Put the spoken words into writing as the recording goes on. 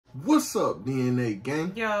What's up, DNA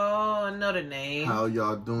gang? Yo, another name. How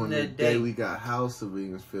y'all doing today? We got how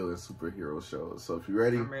civilians feel in superhero shows. So if you're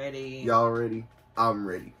ready, I'm ready. Y'all ready? I'm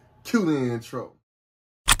ready. Cue the intro.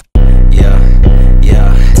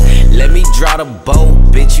 Yeah. Let me draw the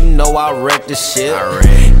boat, bitch. You know I wreck the shit.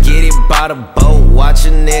 Get it by the boat, watch a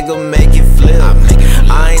nigga make it flip.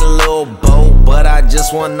 I ain't a little boat, but I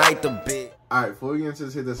just one night the bit. Alright, before we get into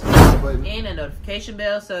this, hit that subscribe button And a notification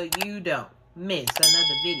bell so you don't miss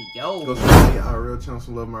another video. Go subscribe to our real channel,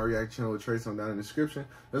 some love my react channel with Trace on down in the description.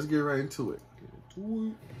 Let's get right into it.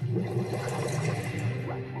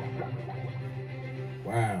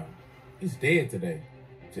 Wow, it's dead today,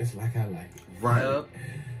 just like I like it. Right. Yep.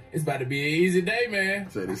 It's about to be an easy day, man.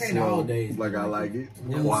 Say this I can't all days like I like it.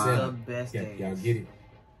 Wow. The best days. Y'all get it?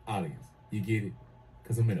 Audience, you get it?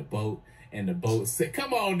 Because I'm in a boat, and the boat said,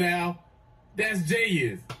 come on now. That's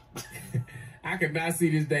genius. I could not see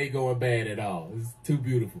this day going bad at all. It's too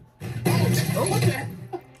beautiful. Oh, what the?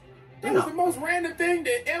 That was the most random thing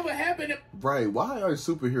that ever happened. Right. Why are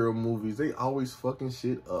superhero movies, they always fucking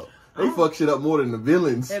shit up? They fuck shit up more than the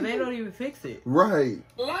villains. And they don't even fix it. Right.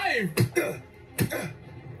 Life.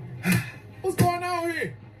 What's going on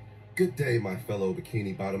here? Good day, my fellow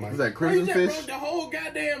bikini bottomite. Is that Bro, you crimson just fish? broke the whole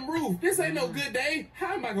goddamn roof. This ain't no good day.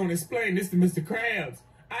 How am I going to explain this to Mr. Krabs?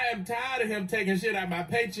 I am tired of him taking shit out of my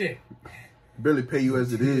paycheck. Barely pay you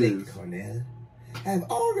as it is. Cornell. I have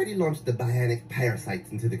already launched the bionic parasites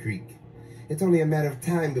into the creek. It's only a matter of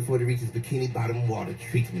time before it reaches bikini bottom water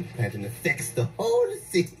treatment plant and affects the whole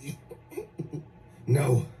city.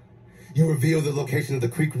 No. You reveal the location of the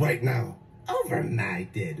creek right now. Over my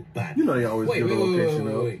dead body. You know they always give the location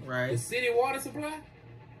up. Right. The city water supply?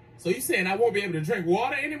 So you saying I won't be able to drink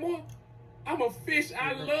water anymore? I'm a fish.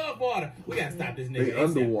 I love water. We gotta stop this nigga. They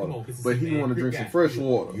underwater, on, but he want to drink some fresh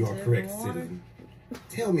water. You are correct, citizen.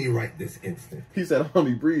 Tell me right this instant. He said, I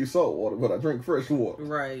only breathe salt water, but I drink fresh water.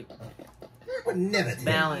 Right. I would never tell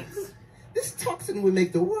Balance. you. This toxin will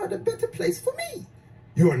make the world a better place for me.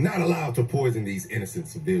 You are not allowed to poison these innocent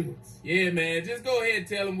civilians. Yeah, man. Just go ahead and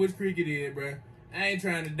tell him which creek it is, bro. I ain't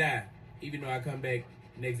trying to die, even though I come back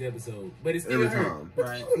next episode. But it's still Every hurt. time. But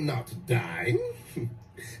Right. you are not dying.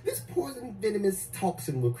 This poison venomous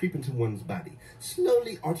toxin will creep into one's body,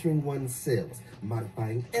 slowly altering one's cells,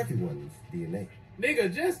 modifying everyone's DNA.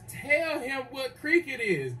 Nigga, just tell him what creek it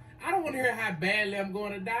is. I don't want to hear how badly I'm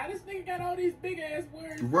going to die. This nigga got all these big ass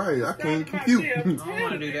words. Right, I can't Stop compute. my damn I don't wanna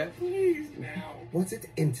talent, do that. Please, now. Once it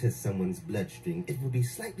enters someone's bloodstream, it will be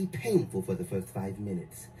slightly painful for the first 5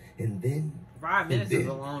 minutes. And then... 5 minutes is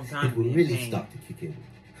a long time. It will to be in really pain. start to kick in.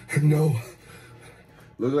 No.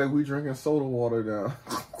 Look like we drinking soda water now.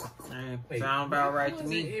 Hey, sound about right to poison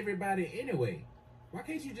me. everybody anyway. Why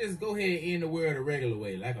can't you just go ahead and end the world a regular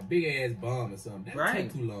way, like a big ass bomb or something? That Right.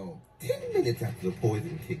 take too long. 10 minutes after the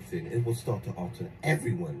poison kicks in, it will start to alter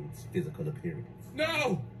everyone's physical appearance.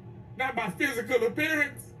 No, not my physical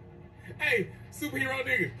appearance. Hey, superhero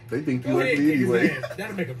nigga, They think you go ahead and ugly kick his anyway. ass.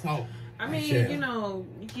 That'll make him talk. I mean, Yeah. you know,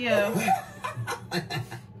 yeah.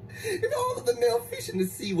 And all of the male fish in the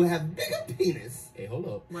sea will have bigger penis. Hey, hold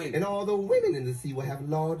up. Wait. And all the women in the sea will have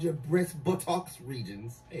larger breast buttocks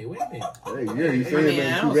regions. Hey, wait a minute. Hey, yeah, you I saying mean,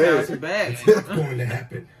 that that too don't sound too bad. bad. That's going to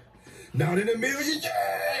happen. Not in a million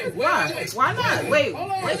years. Why? Why not? Wait,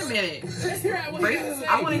 Hold on. wait a minute. Let's hear what he Break- got to say.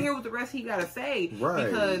 I want to hear what the rest he got to say. Right.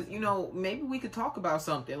 Because, you know, maybe we could talk about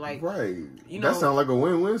something. Like, Right. You That know- sounds like a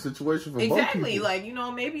win-win situation for both exactly. people. Like, you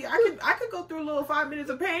know, maybe I could go through a little 5 minutes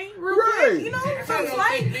of pain real Right. quick. You know, I something don't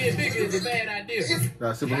like. think being bigger is a bad idea.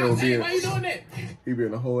 Nah, superhero God, hey, why you being, doing that? he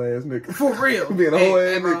being a whole ass nigga. For real. He being a Hey, whole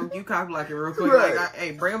hey, ass bro, nigga. you cock block it real quick. Right. Like,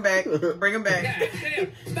 hey, bring him back. Bring him back. God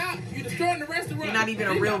damn, stop. You're destroying the restaurant. You're not even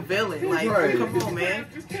a real villain. Like, Right. come on, man.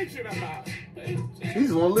 Just take shit about.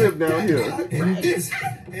 He's gonna live down here. And this,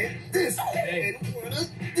 and this, and one of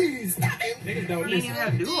these. Niggas don't You ain't listen. even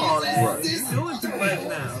gotta do all that. Right. You're doing too much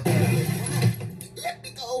now. Let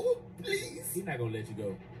me go, please. He's not gonna let you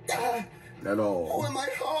go. Ah, At who all. am I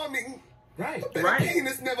harming? Right. That Right.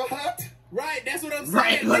 penis never hurt. Right, that's what I'm saying.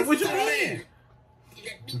 Right, like, what you Listen to mean? the man.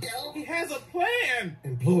 Let me go. He has a plan.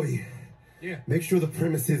 Employee, Yeah. make sure the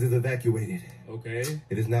premises is evacuated. Okay.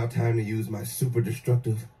 It is now time to use my super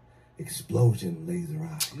destructive explosion laser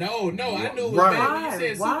eye. No, I knew it was Right. bad when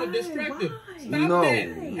you said Why? super destructive. Why? Stop No. that.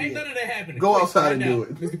 Ain't none of that happening. Go Quick, outside right and now. do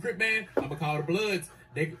it. Mr. Crip Man, I'm gonna call the Bloods.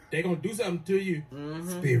 They gonna do something to you.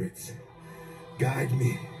 Spirits, guide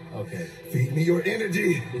me. Okay. Feed me your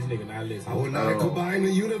energy. This nigga not I listening. will not Oh. combine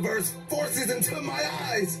the universe forces into my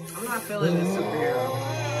eyes. I'm not feeling this superhero.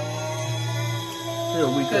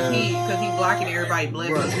 Hell, we Cause he blocking everybody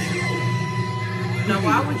blessings. Now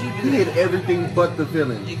why would you do He hit that? everything but the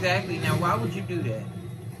villain. Exactly. Now why would you do that?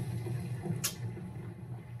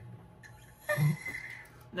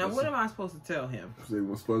 Now, what am I supposed to tell him? Say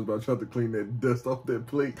when SpongeBob tried to clean that dust off that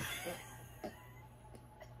plate.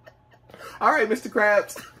 All right, Mr.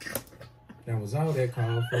 Krabs. That was all that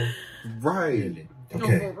called for. Right. Really? Okay.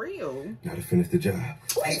 No, for real. Now to finish the job.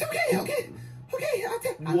 Wait, okay.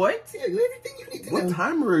 What? I'll tell you everything you need to know. What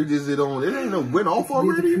timer is it on? It ain't no went off Near the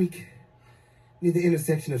already? creek, near the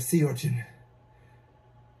intersection of Sea Urchin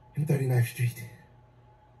and 39th Street.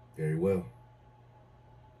 Very well.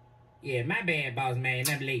 Yeah, my bad, boss man.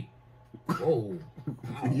 I'm late. Whoa.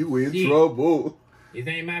 Oh, You in shit. trouble. This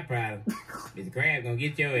ain't my problem. Mr. Crab gonna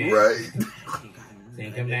get your ass. Right.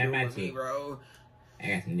 Ain't come down my cheek. Bro. I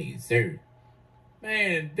got some niggas served.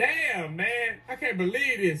 Man, damn, man. I can't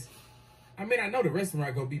believe this. I mean, I know the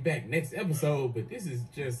restaurant gonna be back next episode, but this is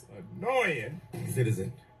just annoying.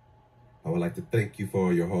 Citizen, I would like to thank you for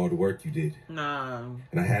all your hard work you did. Nah.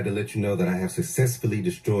 And I had to let you know that I have successfully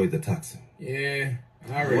destroyed the toxin. Yeah,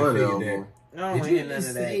 I already figured Whatever. that. I don't Did you hear none just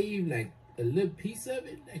of that. save like a little piece of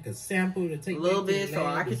it, like a sample to take A little back to bit the so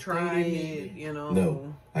lab I to could try study it, you know.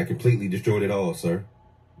 No, I completely destroyed it all, sir.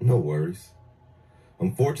 No worries.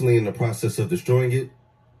 Unfortunately, in the process of destroying it,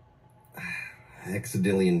 I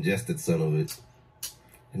accidentally ingested some of it.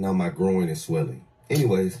 And now my groin is swelling.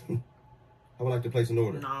 Anyways, I would like to place an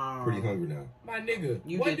order. Nah. Pretty hungry now. My nigga,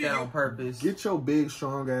 You what did do that you... on purpose. Get your big,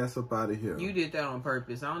 strong ass up out of here. You did that on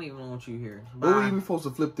purpose. I don't even want you here. Where we Bye. even supposed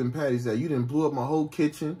to flip them patties at? You didn't blew up my whole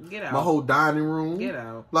kitchen. Get out. My whole dining room. Get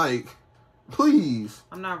out. Like, please.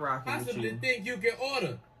 I'm not rocking with Possibly you. think you can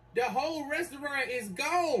order. The whole restaurant is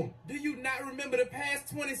gone. Do you not remember the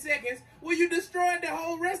past 20 seconds where you destroyed the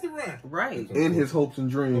whole restaurant? Right. In his hopes and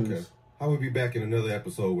dreams. Okay. I will be back in another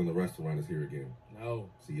episode when the restaurant is here again. No.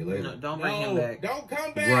 See you later. No, don't bring him back. Don't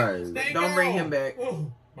come back. Right. Stay Don't gone. bring him back.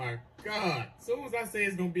 Oh, my God. As soon as I say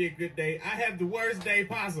it's going to be a good day, I have the worst day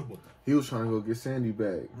possible. He was trying to go get Sandy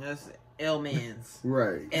back. That's L-Man's.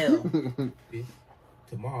 Right. L. Bitch,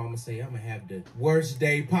 tomorrow I'm going to say I'm going to have the worst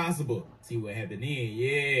day possible. See what happened then.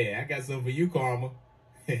 Yeah, I got something for you, Karma.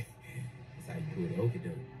 That's how you put it.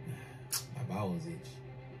 Okay, my balls itch.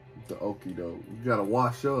 The okie doke. You gotta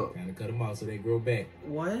wash up. Trying to cut them off so they grow back.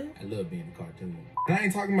 What? I love being a cartoon. And I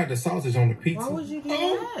ain't talking about the sausage on the pizza. Why would you do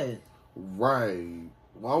that? Right.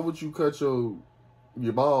 Why would you cut your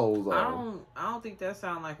balls off? I don't think that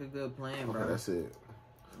sounds like a good plan, bro. Okay, that's it.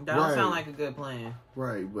 That don't Right. sound like a good plan.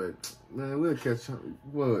 Right, but man, we'll catch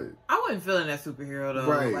what? I wasn't feeling that superhero though.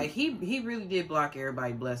 Right. Like he really did block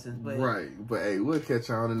everybody's blessings, but Right, but hey, we'll catch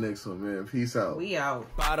y'all on the next one, man. Peace out. we out.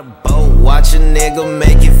 By the boat, watch a nigga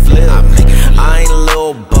make it flip. I ain't a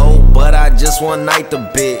little boat, but I just one night the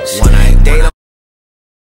bitch. They don't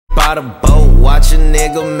by the boat, watch a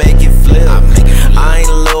nigga make it flip. I ain't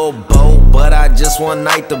a little boat, but I just one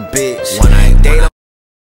night the bitch. They don't